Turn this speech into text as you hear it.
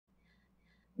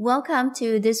Welcome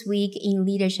to This Week in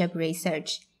Leadership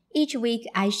Research. Each week,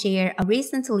 I share a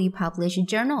recently published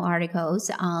journal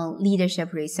articles on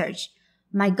leadership research.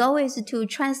 My goal is to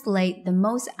translate the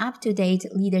most up-to-date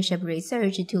leadership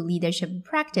research to leadership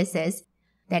practices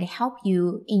that help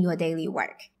you in your daily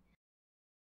work.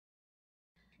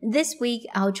 This week,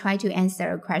 I'll try to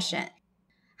answer a question.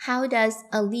 How does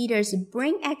a leader's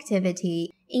brain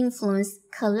activity influence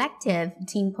collective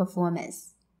team performance?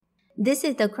 This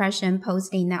is the question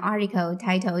posed in an article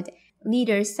titled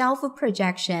Leader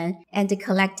Self-Projection and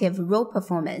Collective Role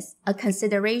Performance, a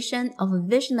Consideration of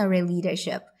Visionary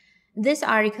Leadership. This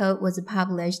article was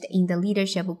published in the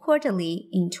Leadership Quarterly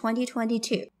in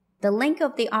 2022. The link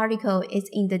of the article is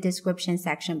in the description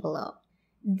section below.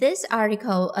 This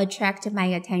article attracted my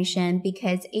attention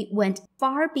because it went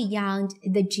far beyond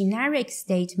the generic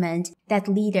statement that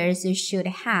leaders should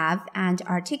have and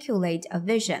articulate a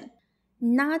vision.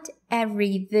 Not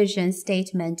every vision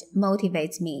statement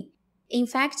motivates me. In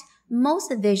fact,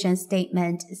 most vision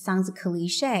statement sounds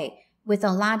cliché with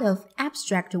a lot of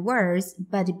abstract words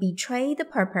but betray the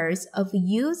purpose of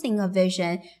using a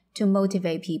vision to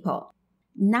motivate people.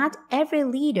 Not every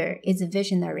leader is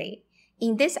visionary.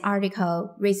 In this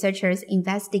article, researchers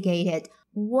investigated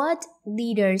what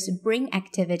leaders' brain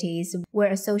activities were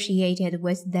associated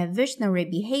with their visionary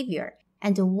behavior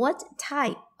and what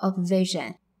type of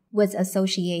vision was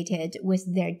associated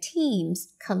with their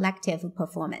team's collective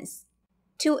performance.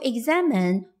 To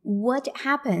examine what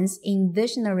happens in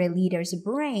visionary leaders'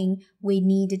 brain, we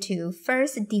need to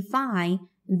first define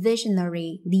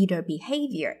visionary leader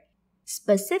behavior.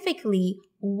 Specifically,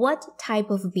 what type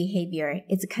of behavior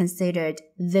is considered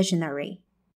visionary?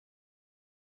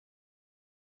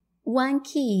 One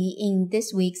key in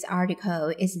this week's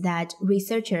article is that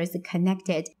researchers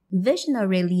connected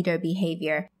visionary leader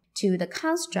behavior to the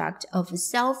construct of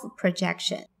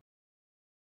self-projection,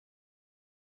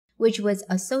 which was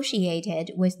associated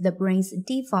with the brain's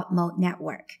default mode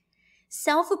network.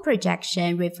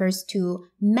 Self-projection refers to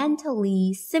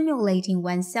mentally simulating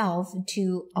oneself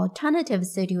to alternative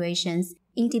situations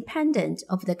independent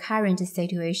of the current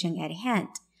situation at hand.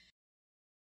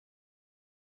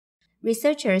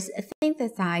 Researchers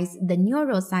synthesized the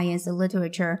neuroscience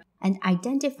literature and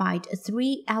identified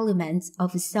 3 elements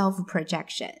of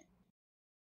self-projection.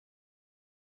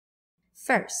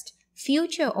 First,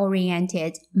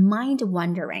 future-oriented mind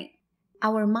wandering.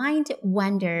 Our mind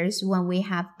wanders when we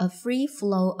have a free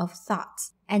flow of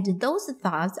thoughts, and those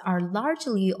thoughts are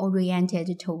largely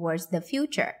oriented towards the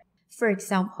future. For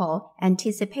example,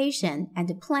 anticipation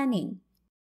and planning.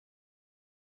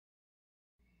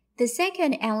 The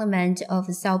second element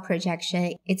of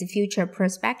self-projection is future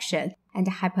prospection and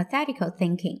hypothetical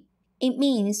thinking. It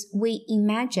means we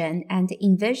imagine and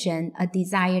envision a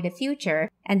desired future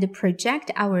and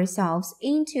project ourselves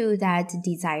into that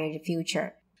desired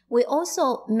future. We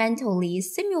also mentally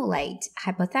simulate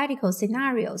hypothetical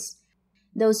scenarios.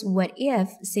 Those what-if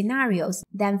scenarios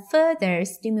then further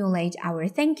stimulate our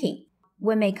thinking.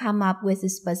 We may come up with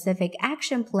specific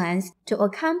action plans to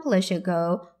accomplish a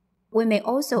goal. We may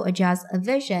also adjust a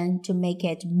vision to make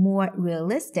it more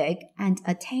realistic and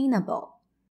attainable.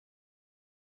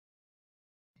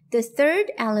 The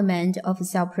third element of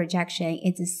self-projection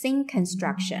is scene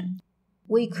construction.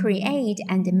 We create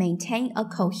and maintain a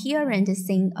coherent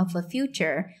scene of a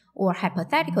future or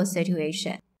hypothetical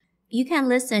situation. You can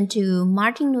listen to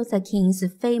Martin Luther King's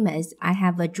famous I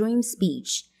Have a Dream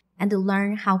speech and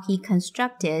learn how he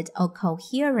constructed a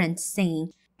coherent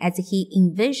scene as he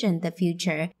envisioned the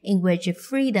future in which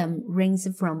freedom rings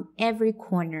from every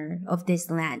corner of this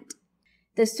land.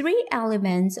 The 3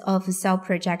 elements of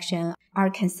self-projection are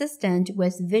consistent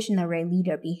with visionary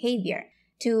leader behavior.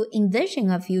 To envision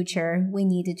a future, we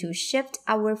need to shift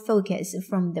our focus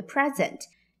from the present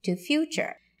to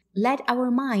future, let our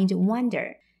mind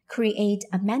wander, create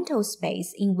a mental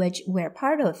space in which we're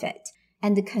part of it,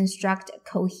 and construct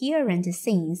coherent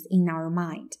scenes in our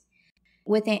mind.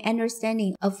 With an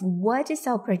understanding of what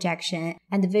self-projection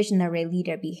and visionary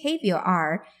leader behavior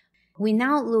are, we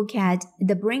now look at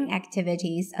the brain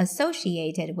activities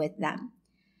associated with them.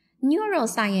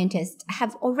 Neuroscientists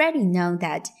have already known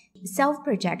that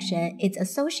self-projection is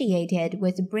associated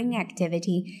with brain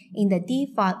activity in the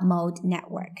default mode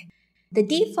network. The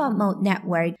default mode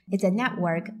network is a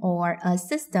network or a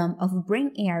system of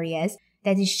brain areas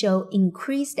that show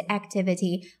increased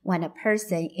activity when a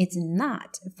person is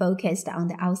not focused on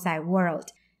the outside world,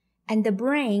 and the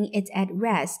brain is at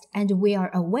rest and we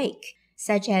are awake,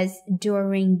 such as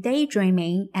during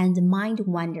daydreaming and mind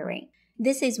wandering.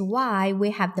 This is why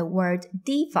we have the word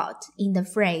default in the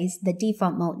phrase the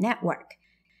default mode network.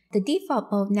 The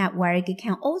default mode network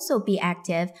can also be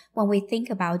active when we think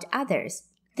about others,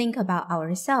 think about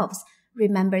ourselves,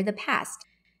 remember the past,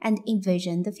 and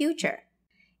envision the future.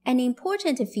 An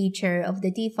important feature of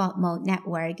the default mode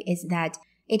network is that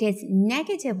it is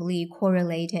negatively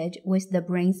correlated with the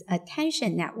brain's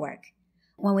attention network.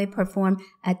 When we perform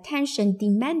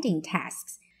attention-demanding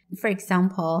tasks, for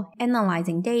example,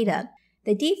 analyzing data,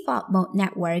 the default mode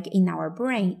network in our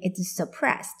brain is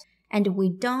suppressed, and we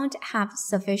don't have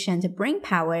sufficient brain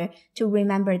power to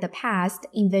remember the past,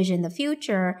 envision the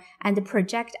future, and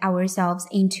project ourselves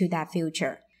into that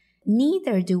future.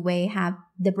 Neither do we have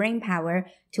the brain power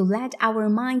to let our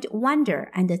mind wander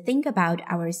and think about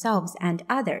ourselves and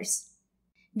others.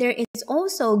 There is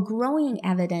also growing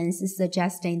evidence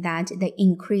suggesting that the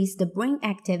increased brain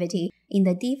activity in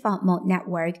the default mode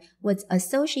network was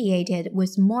associated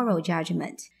with moral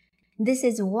judgment. This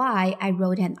is why I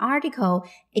wrote an article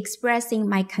expressing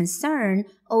my concern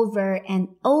over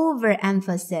an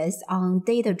overemphasis on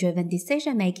data-driven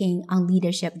decision-making on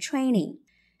leadership training.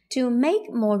 To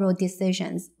make moral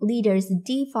decisions, leaders'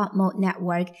 default mode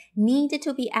network need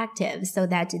to be active so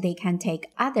that they can take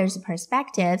others'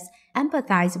 perspectives,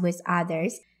 empathize with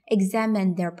others,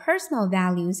 examine their personal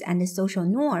values and social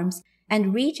norms,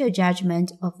 and reach a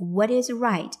judgment of what is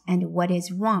right and what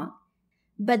is wrong.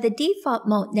 But the default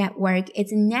mode network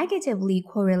is negatively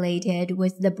correlated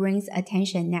with the brain's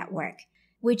attention network,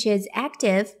 which is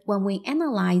active when we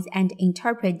analyze and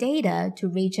interpret data to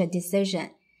reach a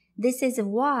decision. This is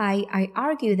why I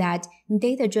argue that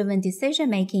data-driven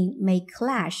decision-making may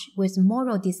clash with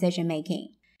moral decision-making.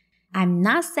 I'm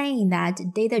not saying that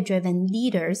data-driven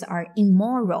leaders are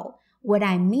immoral. What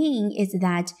I mean is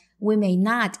that we may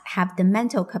not have the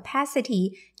mental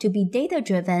capacity to be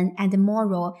data-driven and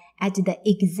moral at the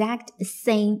exact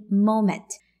same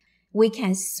moment. We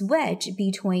can switch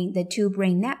between the two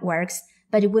brain networks,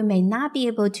 but we may not be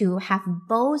able to have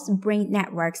both brain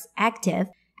networks active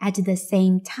at the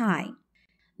same time.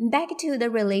 Back to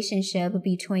the relationship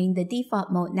between the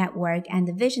default mode network and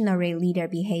the visionary leader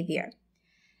behavior.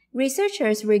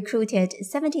 Researchers recruited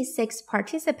 76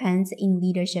 participants in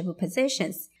leadership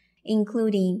positions,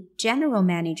 including general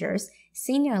managers,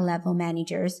 senior level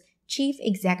managers, chief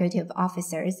executive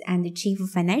officers, and chief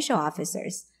financial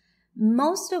officers.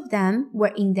 Most of them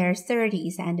were in their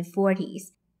 30s and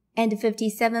 40s, and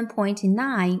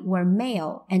 57.9 were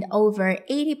male, and over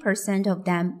 80% of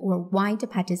them were white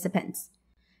participants.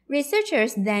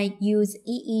 Researchers then use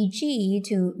EEG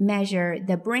to measure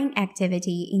the brain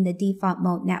activity in the default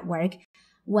mode network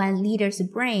when leaders'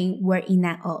 brains were in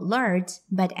an alert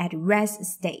but at rest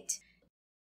state.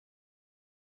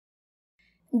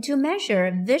 To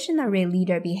measure visionary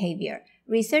leader behavior,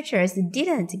 researchers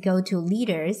didn't go to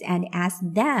leaders and ask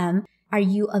them, "Are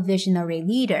you a visionary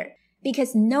leader?"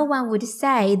 because no one would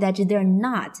say that they're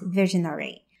not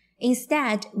visionary.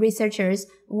 Instead, researchers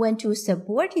went to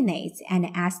subordinates and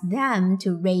asked them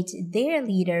to rate their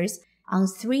leaders on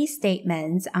 3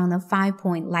 statements on a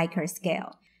 5-point Likert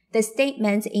scale. The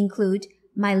statements include,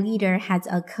 "My leader has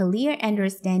a clear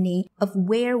understanding of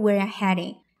where we're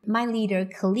heading. My leader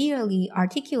clearly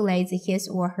articulates his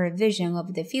or her vision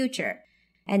of the future.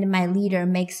 And my leader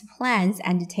makes plans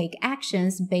and takes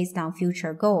actions based on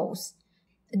future goals."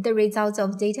 The results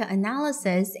of data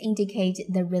analysis indicate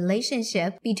the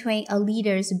relationship between a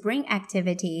leader's brain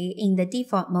activity in the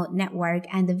default mode network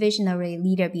and the visionary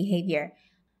leader behavior.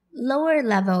 Lower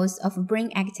levels of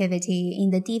brain activity in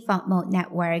the default mode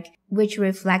network, which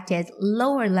reflected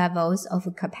lower levels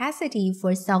of capacity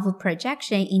for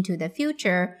self-projection into the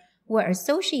future, were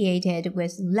associated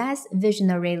with less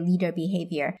visionary leader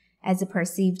behavior as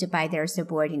perceived by their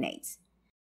subordinates.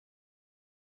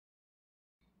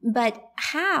 But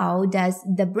how does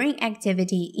the brain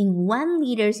activity in one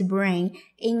leader's brain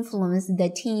influence the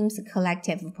team's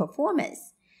collective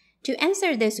performance? To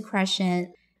answer this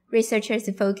question, researchers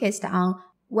focused on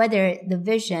whether the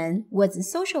vision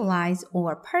was socialized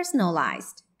or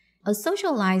personalized. A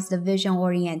socialized vision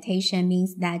orientation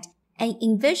means that an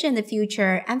envisioned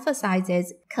future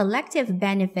emphasizes collective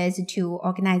benefits to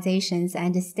organizations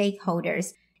and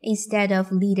stakeholders instead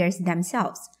of leaders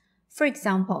themselves. For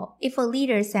example, if a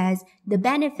leader says the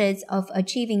benefits of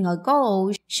achieving a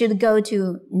goal should go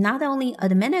to not only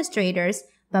administrators,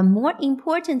 but more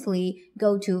importantly,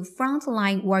 go to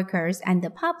frontline workers and the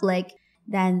public,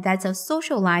 then that's a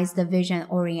socialized vision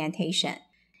orientation.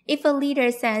 If a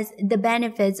leader says the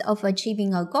benefits of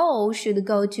achieving a goal should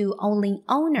go to only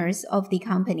owners of the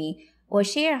company or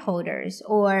shareholders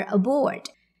or a board,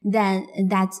 then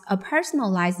that's a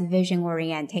personalized vision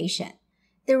orientation.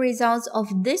 The results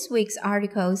of this week's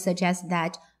article suggest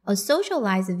that a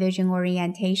socialized vision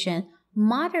orientation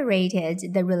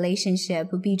moderated the relationship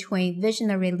between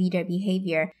visionary leader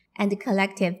behavior and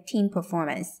collective team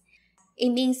performance. It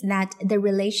means that the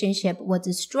relationship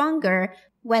was stronger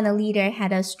when a leader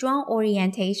had a strong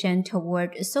orientation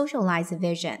toward socialized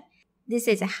vision. This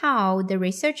is how the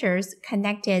researchers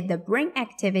connected the brain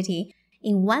activity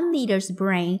in one leader's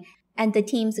brain and the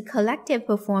team's collective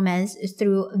performance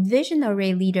through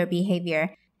visionary leader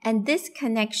behavior, and this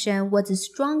connection was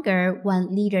stronger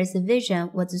when leader's vision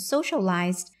was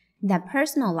socialized than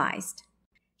personalized.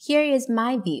 Here is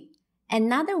my view.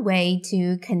 Another way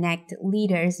to connect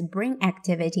leaders' brain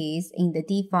activities in the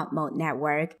default mode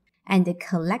network and the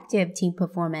collective team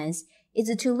performance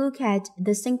is to look at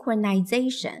the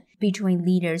synchronization between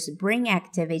leaders' brain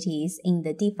activities in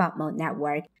the default mode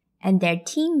network and their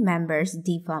team members'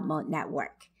 default mode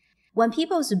network. When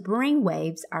people's brain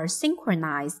waves are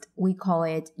synchronized, we call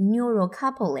it neural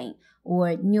coupling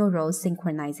or neural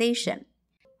synchronization.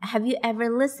 Have you ever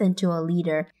listened to a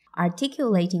leader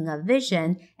articulating a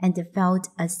vision and felt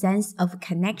a sense of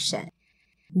connection?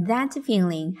 That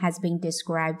feeling has been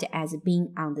described as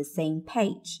being on the same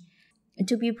page.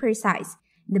 To be precise,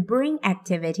 the brain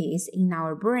activities in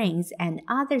our brains and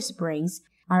others' brains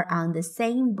are on the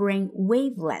same brain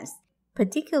wavelength,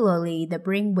 particularly the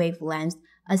brain wavelength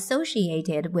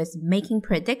associated with making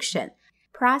prediction,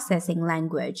 processing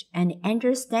language, and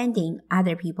understanding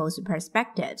other people's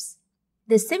perspectives.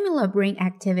 The similar brain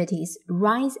activities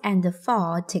rise and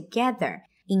fall together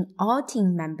in all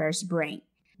team members' brain.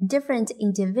 Different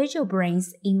individual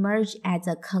brains emerge as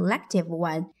a collective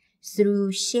one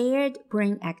through shared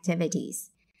brain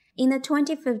activities. In a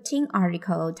 2015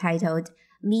 article titled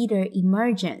Leader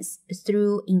Emergence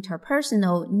Through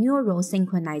Interpersonal Neural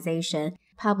Synchronization,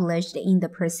 published in the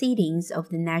Proceedings of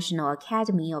the National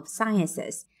Academy of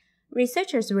Sciences,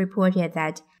 researchers reported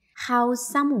that how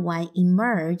someone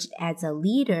emerged as a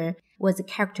leader was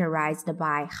characterized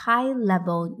by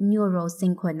high-level neural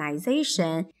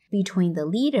synchronization between the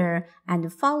leader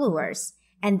and followers,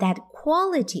 and that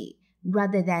quality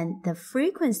rather than the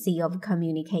frequency of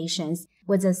communications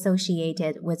was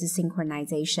associated with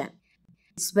synchronization.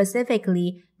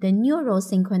 Specifically, the neural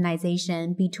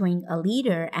synchronization between a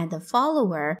leader and a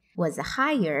follower was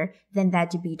higher than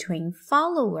that between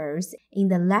followers in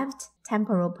the left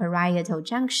temporal parietal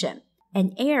junction,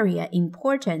 an area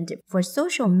important for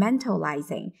social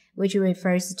mentalizing, which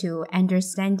refers to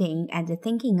understanding and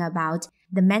thinking about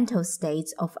the mental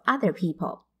states of other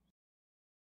people.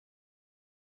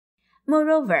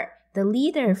 Moreover, the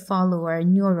leader-follower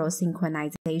neural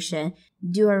synchronization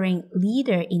during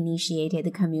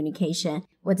leader-initiated communication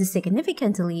was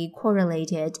significantly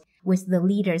correlated with the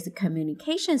leader's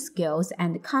communication skills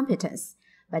and competence,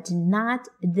 but not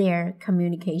their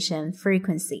communication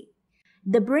frequency.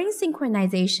 The brain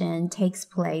synchronization takes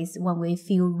place when we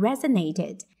feel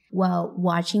resonated while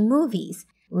watching movies,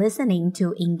 listening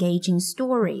to engaging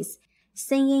stories,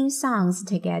 singing songs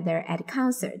together at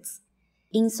concerts.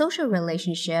 In social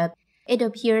relationship, it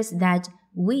appears that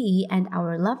we and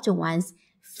our loved ones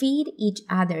feed each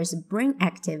other's brain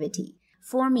activity,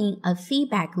 forming a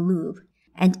feedback loop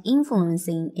and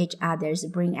influencing each other's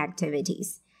brain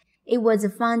activities. It was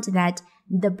found that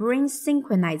the brain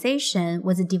synchronization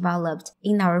was developed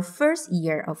in our first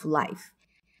year of life.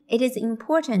 It is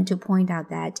important to point out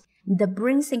that the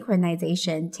brain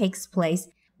synchronization takes place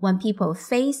when people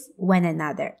face one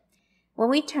another. When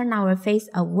we turn our face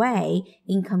away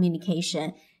in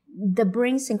communication, the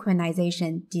brain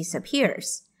synchronization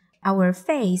disappears. Our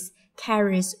face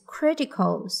carries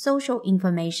critical social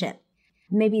information.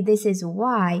 Maybe this is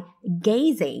why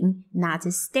gazing, not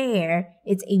stare,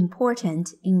 is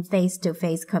important in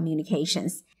face-to-face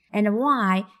communications, and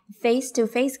why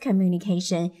face-to-face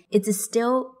communication is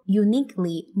still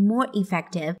uniquely more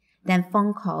effective than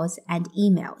phone calls and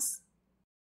emails.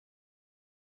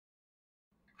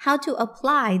 How to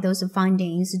apply those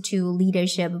findings to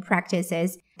leadership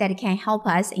practices that can help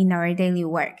us in our daily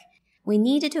work. We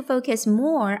need to focus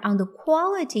more on the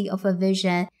quality of a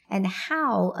vision and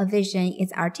how a vision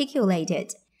is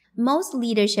articulated. Most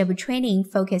leadership training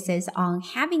focuses on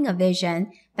having a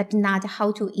vision, but not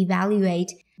how to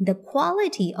evaluate the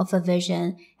quality of a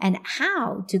vision and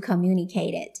how to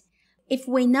communicate it. If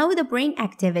we know the brain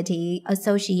activity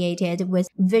associated with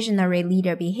visionary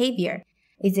leader behavior,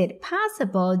 is it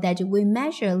possible that we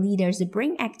measure leaders'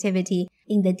 brain activity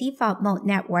in the default mode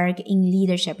network in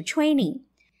leadership training?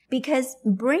 Because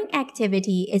brain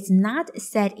activity is not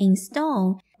set in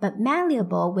stone but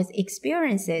malleable with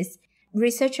experiences,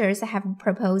 researchers have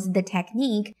proposed the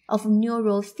technique of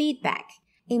neural feedback.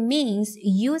 It means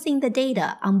using the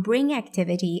data on brain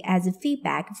activity as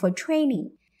feedback for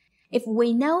training. If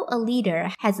we know a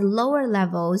leader has lower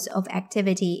levels of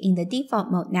activity in the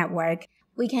default mode network,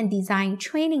 we can design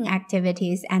training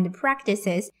activities and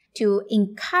practices to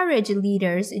encourage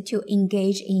leaders to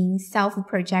engage in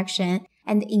self-projection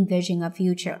and envision a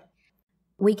future.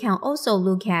 We can also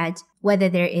look at whether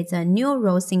there is a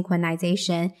neural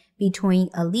synchronization between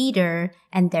a leader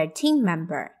and their team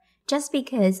member. Just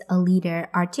because a leader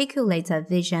articulates a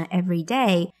vision every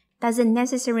day doesn't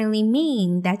necessarily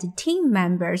mean that team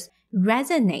members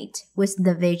resonate with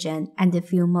the vision and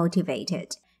feel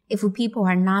motivated. If people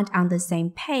are not on the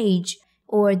same page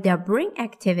or their brain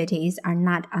activities are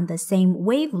not on the same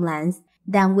wavelength,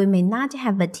 then we may not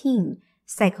have a team,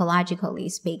 psychologically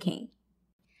speaking.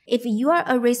 If you are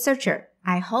a researcher,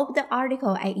 I hope the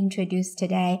article I introduced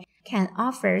today can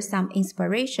offer some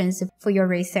inspirations for your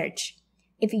research.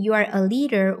 If you are a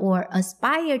leader or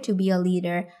aspire to be a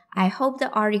leader, I hope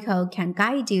the article can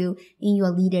guide you in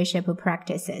your leadership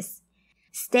practices.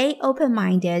 Stay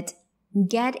open-minded,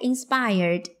 get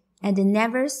inspired, and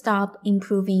never stop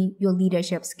improving your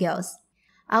leadership skills.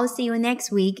 I'll see you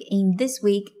next week in This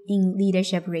Week in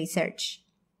Leadership Research.